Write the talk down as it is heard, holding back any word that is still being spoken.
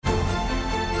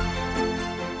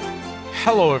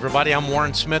Hello, everybody. I'm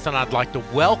Warren Smith, and I'd like to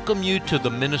welcome you to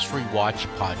the MinistryWatch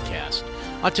podcast.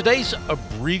 On today's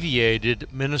abbreviated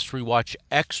MinistryWatch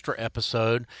Extra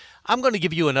episode, I'm going to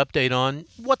give you an update on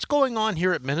what's going on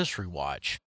here at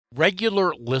MinistryWatch.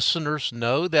 Regular listeners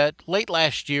know that late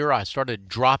last year I started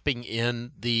dropping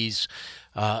in these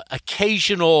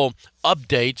occasional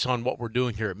updates on what we're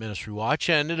doing here at MinistryWatch,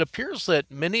 and it appears that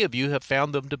many of you have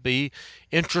found them to be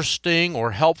interesting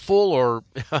or helpful, or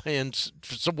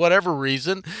for whatever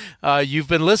reason, you've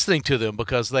been listening to them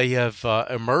because they have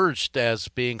emerged as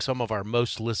being some of our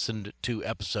most listened to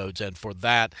episodes, and for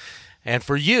that, and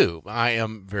for you, I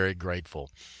am very grateful.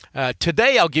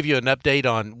 Today, I'll give you an update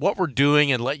on what we're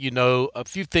doing and let you know a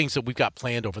few things that we've got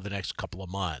planned over the next couple of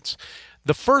months.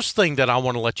 The first thing that I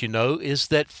want to let you know is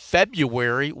that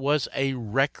February was a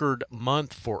record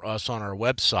month for us on our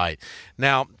website.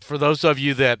 Now, for those of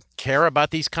you that care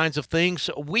about these kinds of things,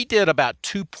 we did about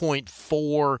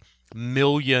 2.4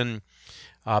 million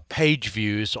page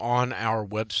views on our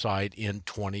website in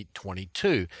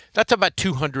 2022. That's about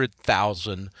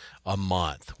 200,000 a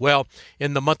month. Well,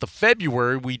 in the month of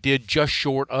February, we did just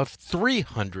short of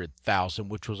 300,000,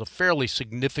 which was a fairly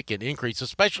significant increase,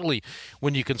 especially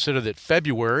when you consider that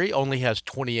February only has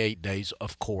 28 days,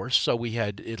 of course. So we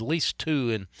had at least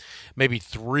 2 and maybe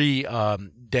 3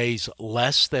 days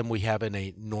less than we have in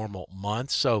a normal month.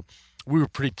 So we were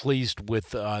pretty pleased with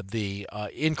the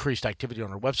increased activity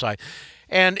on our website.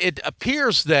 And it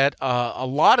appears that a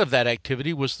lot of that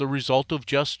activity was the result of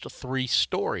just 3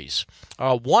 stories.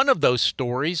 One of those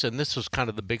stories, and this was kind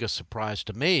of the biggest surprise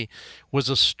to me, was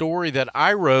a story that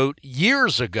I wrote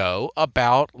years ago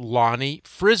about Lonnie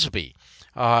Frisbee.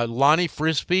 Lonnie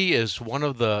Frisbee is one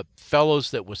of the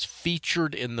fellows that was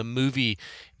featured in the movie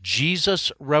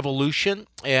Jesus Revolution,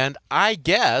 and I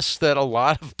guess that a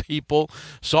lot of people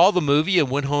saw the movie and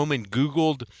went home and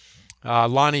Googled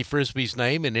Lonnie Frisbee's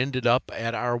name and ended up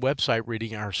at our website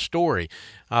reading our story.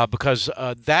 Because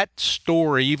that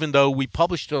story, even though we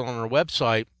published it on our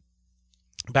website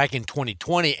back in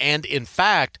 2020, and in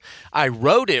fact, I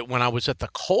wrote it when I was at the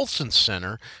Colson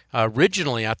Center,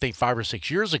 originally, I think 5 or 6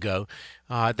 years ago.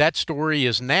 That story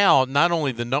is now not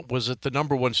only was it the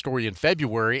number 1 story in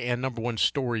February and number 1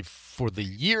 story for the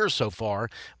year so far,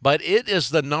 but it is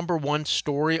the number 1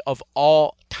 story of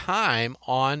all time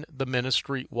on the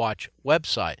Ministry Watch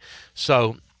website.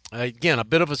 So again, a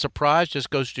bit of a surprise, just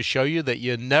goes to show you that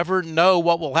you never know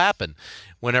what will happen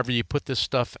whenever you put this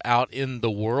stuff out in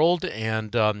the world.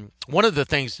 And one of the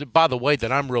things, by the way,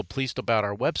 that I'm real pleased about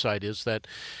our website is that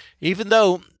even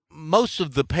though most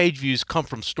of the page views come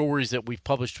from stories that we've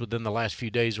published within the last few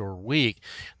days or a week,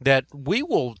 that we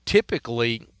will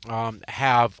typically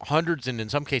have hundreds and in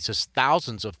some cases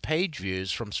thousands of page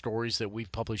views from stories that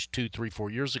we've published 2, 3, 4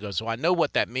 years ago. So I know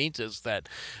what that means is that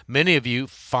many of you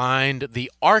find the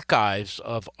archives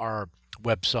of our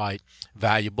website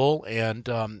valuable, and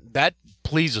that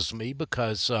pleases me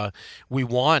because we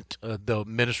want the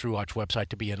Ministry Watch website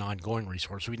to be an ongoing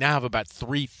resource. We now have about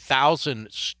 3,000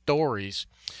 stories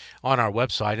on our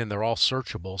website, and they're all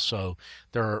searchable. So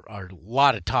there are a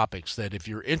lot of topics that if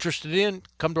you're interested in,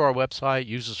 come to our website,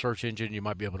 use the search engine, you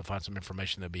might be able to find some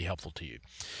information that'd be helpful to you.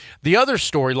 The other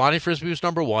story, Lonnie Frisbee was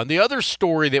number 1. The other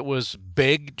story that was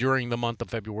big during the month of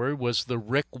February was the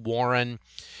Rick Warren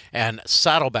and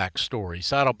Saddleback story.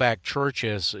 Saddleback Church,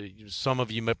 as some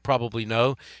of you may probably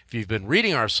know if you've been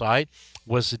reading our site,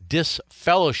 was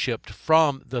disfellowshipped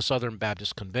from the Southern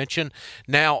Baptist Convention.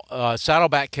 Now,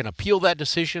 Saddleback can appeal that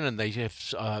decision, and they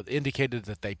have indicated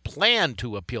that they plan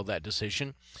to appeal that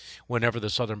decision whenever the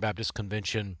Southern Baptist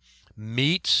Convention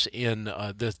meets in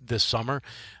this summer.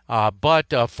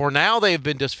 But for now, they have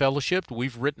been disfellowshipped.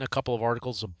 We've written a couple of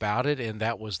articles about it, and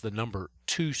that was the number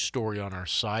 2 story on our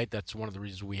site. That's one of the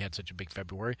reasons we had such a big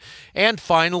February. And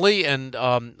finally, and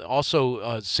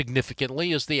also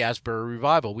significantly, is the Asbury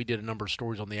Revival. We did a number of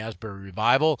stories on the Asbury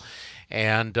Revival,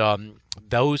 and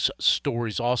those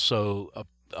stories also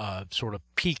sort of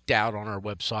peaked out on our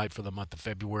website for the month of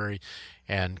February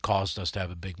and caused us to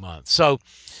have a big month. So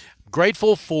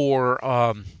grateful for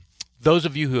those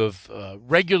of you who have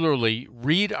regularly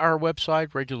read our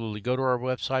website, regularly go to our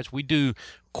websites. We do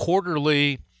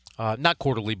quarterly, not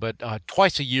quarterly, but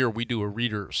twice a year we do a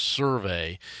reader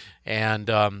survey. And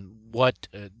what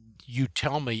you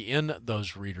tell me in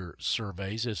those reader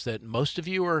surveys is that most of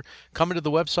you are coming to the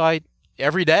website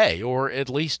every day, or at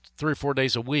least 3 or 4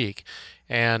 days a week.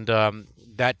 And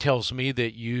that tells me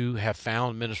that you have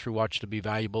found Ministry Watch to be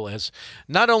valuable as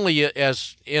not only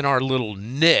as in our little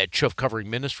niche of covering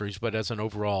ministries, but as an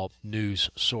overall news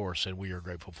source, and we are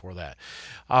grateful for that.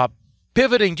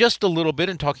 Pivoting just a little bit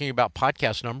and talking about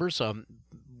podcast numbers,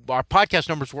 our podcast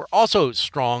numbers were also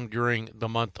strong during the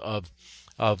month of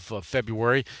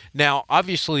February. Now,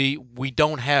 obviously, we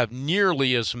don't have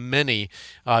nearly as many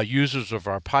users of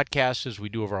our podcast as we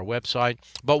do of our website.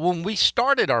 But when we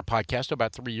started our podcast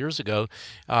about 3 years ago,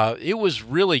 it was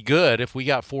really good if we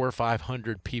got 400 or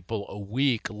 500 people a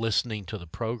week listening to the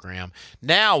program.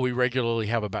 Now we regularly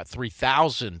have about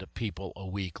 3,000 people a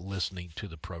week listening to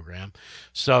the program.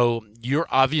 So you're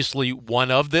obviously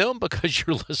one of them because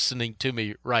you're listening to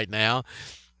me right now.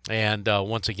 And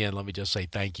once again, let me just say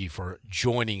thank you for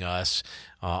joining us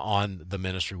on the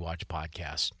Ministry Watch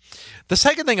podcast. The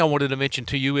second thing I wanted to mention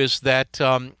to you is that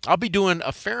I'll be doing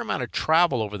a fair amount of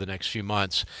travel over the next few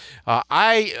months.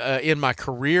 In my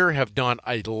career, have done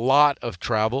a lot of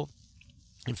travel.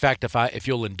 In fact, if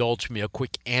you'll indulge me, a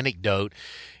quick anecdote.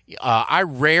 I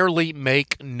rarely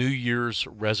make New Year's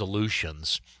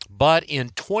resolutions, but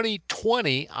in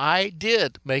 2020, I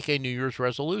did make a New Year's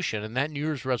resolution, and that New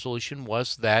Year's resolution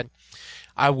was that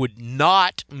I would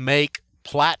not make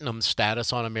platinum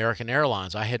status on American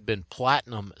Airlines. I had been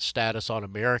platinum status on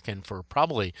American for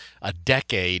probably a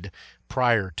decade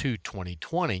prior to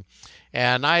 2020.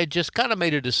 And I just kind of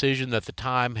made a decision that the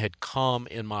time had come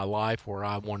in my life where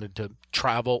I wanted to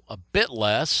travel a bit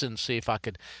less and see if I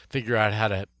could figure out how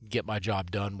to get my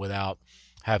job done without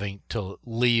having to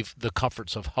leave the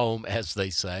comforts of home, as they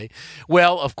say.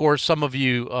 Well, of course, some of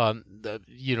you,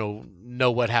 know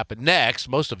what happened next.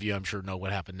 Most of you, I'm sure, know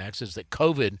what happened next, is that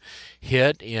COVID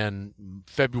hit in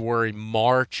February,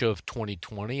 March of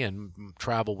 2020, and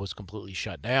travel was completely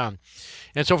shut down.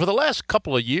 And so for the last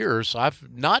couple of years, I've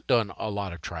not done a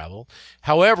lot of travel.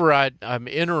 However, I'm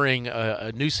entering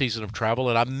a new season of travel,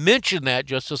 and I mention that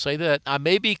just to say that I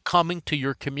may be coming to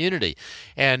your community.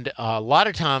 And a lot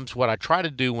of times what I try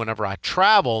to do whenever I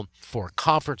travel for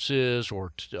conferences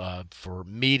or for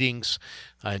meetings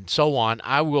and so on,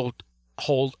 I will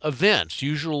hold events,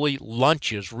 usually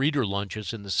lunches, reader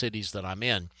lunches in the cities that I'm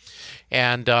in.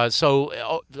 And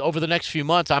so over the next few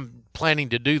months, I'm planning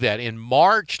to do that. In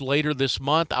March, later this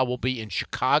month, I will be in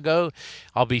Chicago.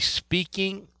 I'll be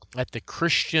speaking at the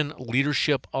Christian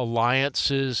Leadership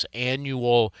Alliance's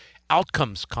annual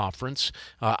Outcomes Conference.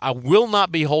 I will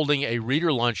not be holding a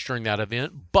reader lunch during that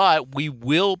event, but we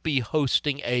will be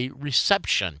hosting a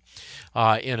reception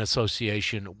in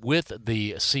association with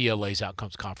the CLA's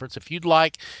Outcomes Conference. If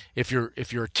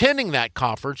you're attending that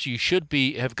conference, you should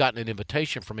have gotten an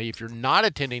invitation from me. If you're not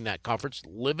attending that conference,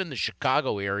 live in the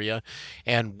Chicago area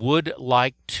and would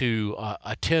like to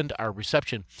attend our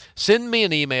reception, send me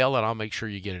an email and I'll make sure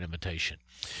you get an invitation.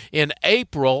 In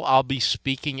April, I'll be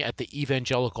speaking at the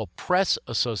Evangelical Press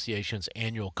Association's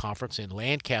annual conference in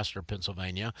Lancaster,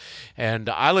 Pennsylvania. And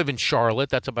I live in Charlotte.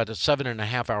 That's about a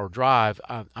 7.5-hour drive.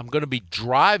 I'm going to be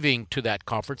driving to that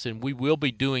conference, and we will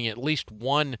be doing at least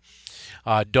one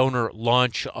donor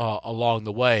lunch along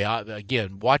the way.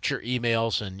 Again, watch your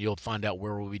emails, and you'll find out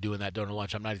where we'll be doing that donor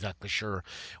lunch. I'm not exactly sure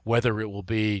whether it will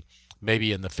be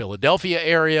maybe in the Philadelphia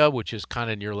area, which is kind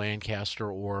of near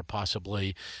Lancaster, or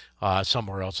possibly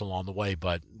somewhere else along the way.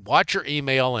 But watch your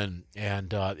email, and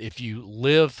if you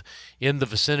live in the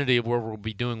vicinity of where we'll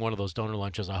be doing one of those donor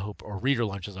lunches, I hope, or reader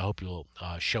lunches, I hope you'll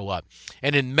show up.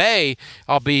 And in May,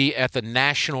 I'll be at the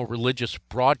National Religious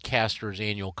Broadcasters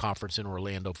Annual Conference in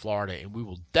Orlando, Florida, and we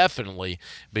will definitely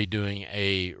be doing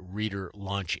a reader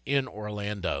lunch in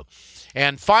Orlando.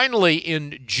 And finally,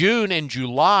 in June and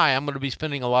July, I'm going to be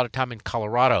spending a lot of time in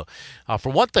Colorado.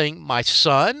 For one thing, my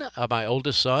son, my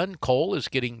oldest son, Cole, is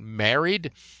getting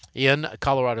married in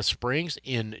Colorado Springs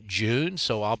in June,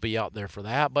 so I'll be out there for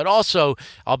that. But also,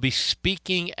 I'll be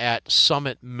speaking at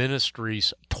Summit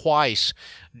Ministries twice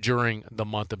during the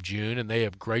month of June, and they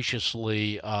have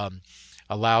graciously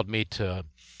allowed me to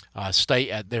stay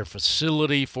at their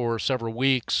facility for several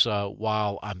weeks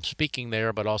while I'm speaking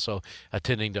there, but also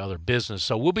attending to other business.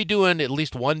 So we'll be doing at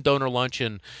least one donor lunch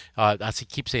I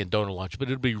keep saying donor lunch, but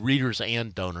it'll be readers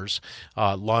and donors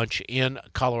lunch in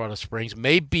Colorado Springs,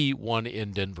 maybe one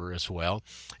in Denver as well.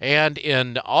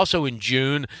 And also in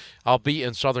June, I'll be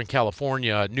in Southern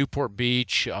California, Newport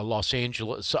Beach, Los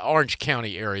Angeles, Orange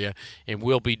County area, and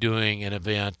we'll be doing an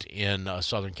event in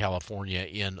Southern California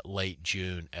in late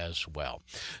June as well.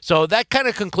 So that kind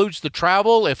of concludes the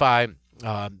travel. If I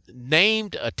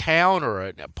named a town or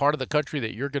a part of the country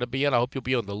that you're going to be in, I hope you'll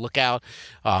be on the lookout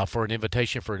for an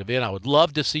invitation for an event. I would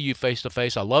love to see you face to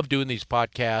face. I love doing these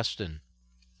podcasts and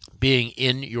being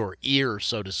in your ear,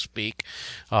 so to speak,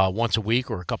 once a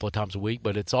week or a couple of times a week,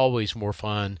 but it's always more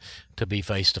fun to be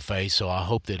face to face. So I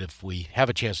hope that if we have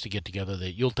a chance to get together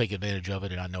that you'll take advantage of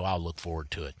it, and I know I'll look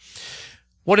forward to it.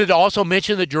 Wanted to also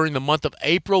mention that during the month of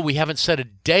April, we haven't set a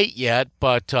date yet,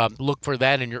 but look for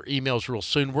that in your emails real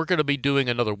soon. We're going to be doing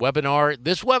another webinar.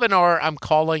 This webinar I'm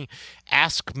calling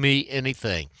Ask Me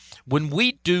Anything. When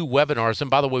we do webinars, and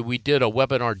by the way, we did a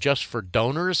webinar just for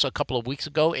donors a couple of weeks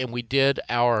ago, and we did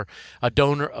a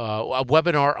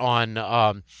webinar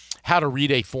on how to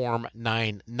read a Form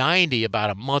 990 about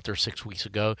a month or 6 weeks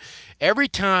ago. Every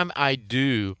time I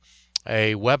do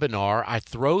a webinar, I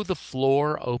throw the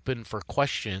floor open for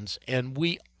questions, and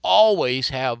we always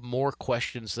have more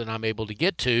questions than I'm able to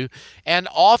get to, and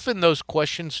often those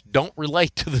questions don't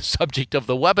relate to the subject of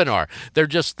the webinar. They're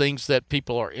just things that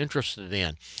people are interested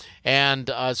in. And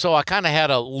so I kind of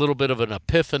had a little bit of an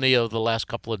epiphany over the last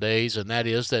couple of days, and that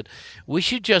is that we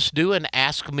should just do an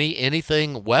Ask Me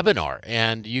Anything webinar,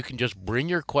 and you can just bring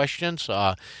your questions.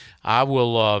 I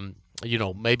will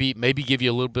maybe give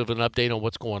you a little bit of an update on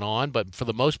what's going on, but for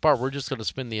the most part, we're just going to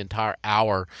spend the entire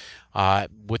hour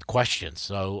with questions.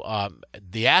 So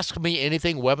the Ask Me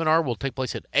Anything webinar will take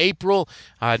place in April.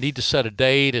 I need to set a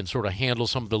date and sort of handle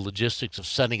some of the logistics of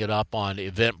setting it up on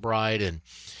Eventbrite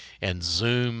and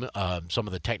Zoom, some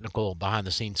of the technical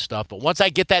behind-the-scenes stuff. But once I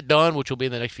get that done, which will be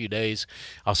in the next few days,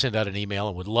 I'll send out an email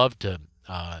and would love to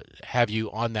have you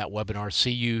on that webinar,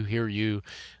 see you, hear you,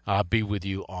 be with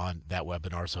you on that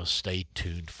webinar, so stay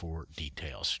tuned for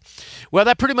details. Well,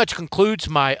 that pretty much concludes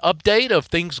my update of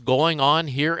things going on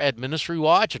here at Ministry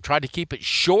Watch. I tried to keep it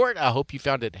short. I hope you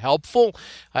found it helpful.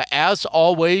 As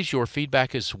always, your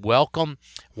feedback is welcome.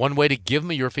 One way to give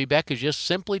me your feedback is just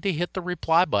simply to hit the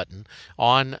reply button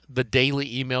on the daily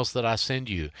emails that I send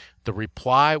you. The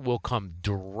reply will come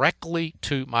directly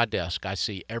to my desk. I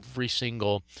see every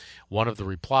single one of the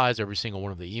replies, every single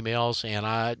one of the emails, and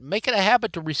I make it a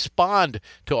habit to respond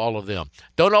to all of them.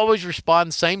 Don't always respond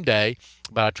the same day,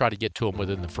 but I try to get to them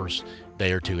within the first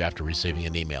day or two after receiving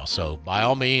an email. So by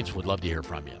all means, would love to hear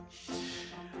from you.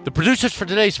 The producers for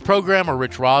today's program are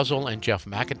Rich Rosell and Jeff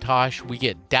McIntosh. We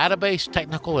get database,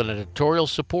 technical, and editorial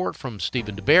support from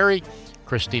Stephen DeBerry,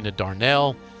 Christina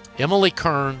Darnell, Emily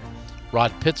Kern,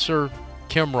 Rod Pitzer,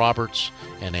 Kim Roberts,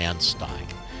 and Ann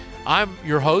Steig. I'm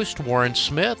your host, Warren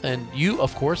Smith, and you,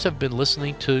 of course, have been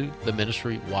listening to the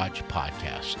Ministry Watch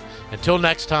podcast. Until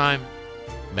next time,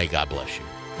 may God bless you.